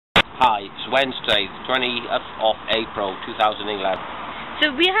Hi, it's Wednesday, 20th of April 2011.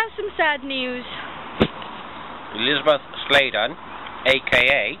 So we have some sad news. Elisabeth Sladen,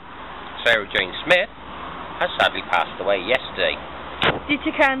 aka Sarah Jane Smith, has sadly passed away yesterday. Due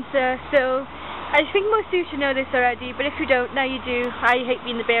to cancer, so I think most of you should know this already, but if you don't, now you do. I hate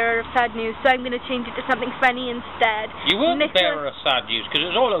being the bearer of sad news, so I'm going to change it to something funny instead. You were the bearer of sad news because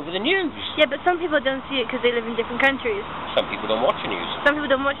it was all over the news. Yeah, but some people don't see it because they live in different countries. Some people don't watch the news. Some people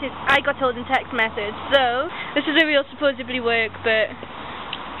don't watch it. I got told in text message, so this is a real supposedly work, but...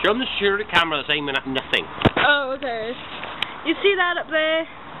 Show them the security camera that's aiming at nothing. Oh, okay. You see that up there?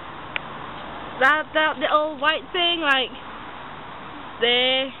 That little white thing, like...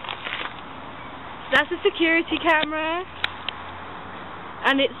 there. That's a security camera,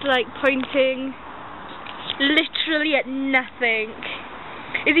 and it's like pointing literally at nothing.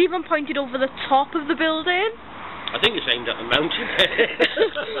 It's even pointed over the top of the building. I think it's aimed at the mountain.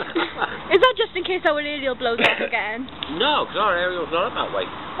 Is that just in case our aerial blows off again? No, because our aerial's not up that way.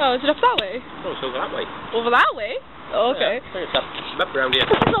 Oh, is it up that way? No, it's over that way. Over that way? Oh, okay. Yeah, it's up around here.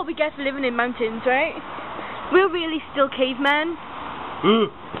 This is what we get for living in mountains, right? We're really still cavemen.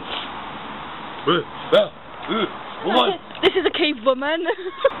 Woman. This is a cave woman.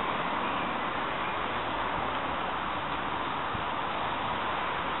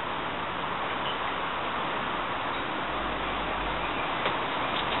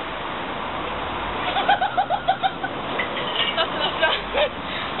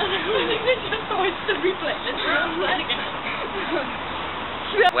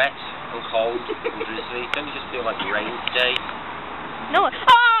 Wet and cold and drizzly. Don't you just feel like rain today? No. Oh!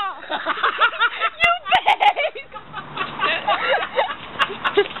 You pig!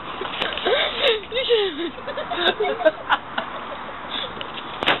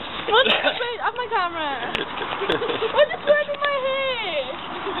 What is this? Off my camera. What is going in my hair?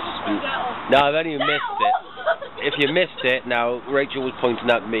 No, I've only missed it. If you missed it, now Rachel was pointing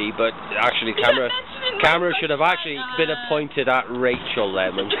at me, but actually camera should have actually been pointed at Rachel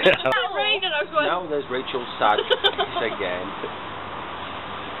then. Now there's Rachel's sad again.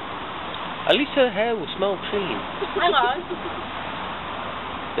 At least her hair will smell clean. Hang on.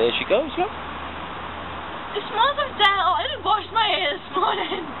 There she goes, look. It smells of detol. I didn't wash my hair this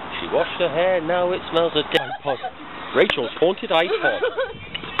morning. She washed her hair, now it smells of iPod. Rachel's haunted iPod.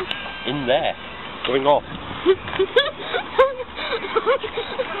 In there. Going off.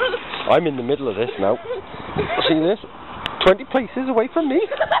 I'm in the middle of this now. See this? 20 places away from me.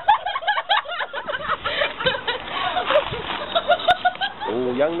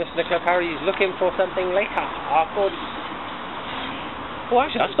 Oh, young Miss Nicolaparry is looking for something later. Awkward. Oh,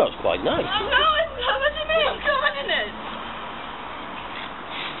 actually, that smells quite nice. No, it's not. What do you mean? It's going in it.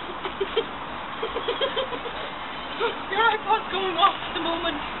 Your iPod's going off at the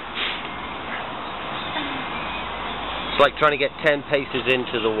moment. It's like trying to get 10 paces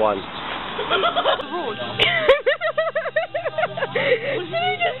into the one. What did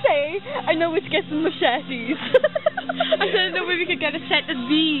you just say? I know where to get some machetes. I don't know where we could get a set of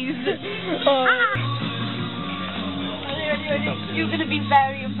these. Oh. You're going to be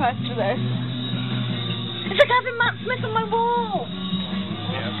very impressed with this. It's like having Matt Smith on my wall.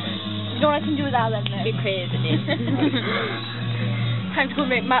 Yeah, okay. You know what I can do with that then? Be crazy. Time to go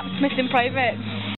make Matt Smith in private.